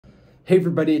Hey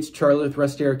everybody, it's Charlie with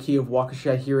Russ Darrow Kia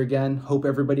Waukesha here again. Hope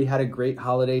everybody had a great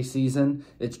holiday season.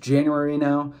 It's January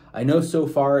now. I know so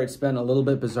far it's been a little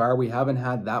bit bizarre. We haven't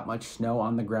had that much snow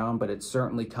on the ground, but it's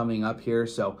certainly coming up here.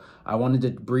 So I wanted to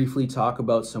briefly talk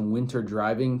about some winter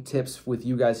driving tips with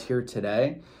you guys here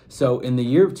today. So in the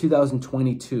year of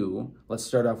 2022, let's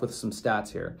start off with some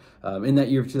stats here. In that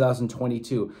year of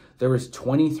 2022, there was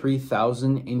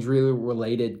 23,000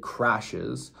 injury-related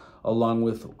crashes, along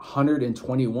with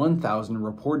 121,000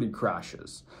 reported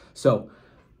crashes. So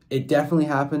it definitely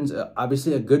happens.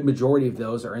 Obviously, a good majority of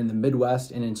those are in the Midwest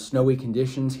and in snowy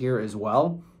conditions here as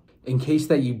well. In case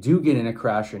that you do get in a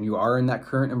crash and you are in that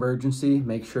current emergency,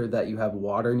 make sure that you have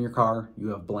water in your car, you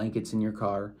have blankets in your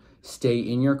car, stay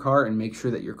in your car and make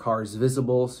sure that your car is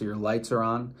visible so your lights are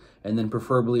on. And then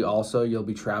preferably also you'll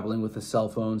be traveling with a cell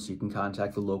phone so you can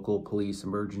contact the local police,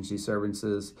 emergency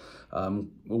services,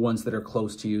 ones that are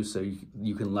close to you so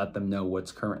you can let them know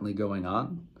what's currently going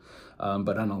on.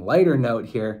 But on a lighter note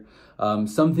here,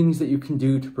 some things that you can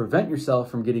do to prevent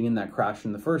yourself from getting in that crash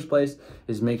in the first place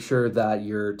is make sure that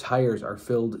your tires are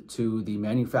filled to the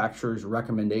manufacturer's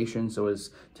recommendation. So as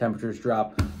temperatures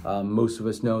drop, most of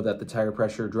us know that the tire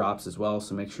pressure drops as well.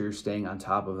 So make sure you're staying on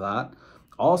top of that.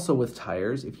 Also with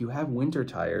tires, if you have winter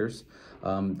tires,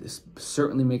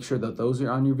 certainly make sure that those are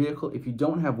on your vehicle. If you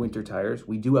don't have winter tires,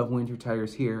 we do have winter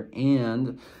tires here,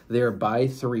 and they're buy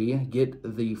three,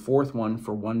 get the fourth one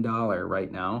for $1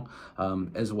 right now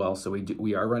as well. So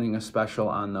we are running a special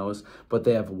on those, but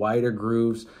they have wider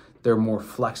grooves. They're more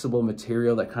flexible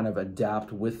material that kind of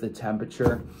adapt with the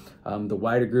temperature. The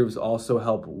wider grooves also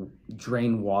help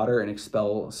drain water and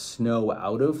expel snow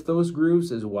out of those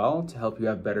grooves as well to help you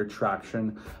have better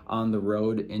traction on the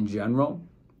road in general.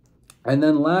 And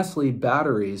then lastly,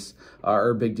 batteries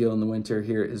are a big deal in the winter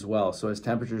here as well. So as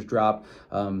temperatures drop,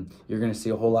 you're going to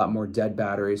see a whole lot more dead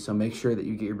batteries. So make sure that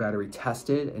you get your battery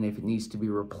tested, and if it needs to be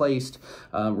replaced,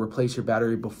 replace your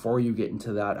battery before you get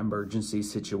into that emergency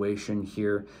situation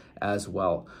here as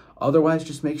well. Otherwise,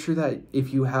 just make sure that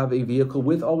if you have a vehicle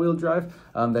with all-wheel drive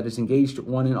that is engaged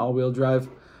one in all-wheel drive,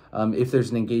 if there's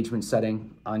an engagement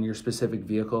setting on your specific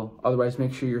vehicle. Otherwise,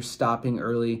 make sure you're stopping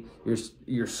early,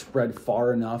 you're spread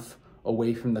far enough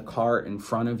away from the car in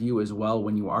front of you as well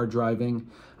when you are driving.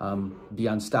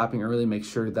 Beyond stopping early, make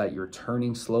sure that you're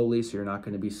turning slowly so you're not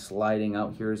going to be sliding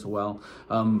out here as well.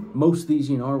 Most of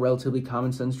these, are relatively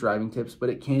common sense driving tips, but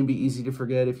it can be easy to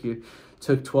forget if you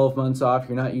took 12 months off,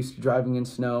 you're not used to driving in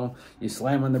snow, you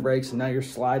slam on the brakes and now you're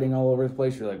sliding all over the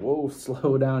place. You're like, whoa,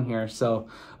 slow down here. So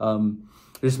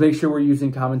just make sure we're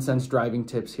using common sense driving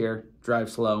tips here. Drive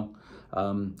slow.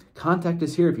 Contact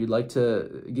us here if you'd like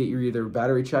to get your either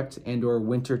battery checked and or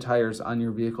winter tires on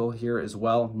your vehicle here as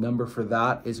well. Number for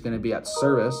that is going to be at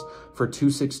service for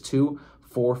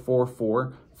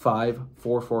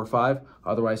 262-444-5445.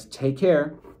 Otherwise, take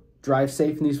care, drive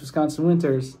safe in these Wisconsin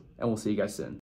winters, and we'll see you guys soon.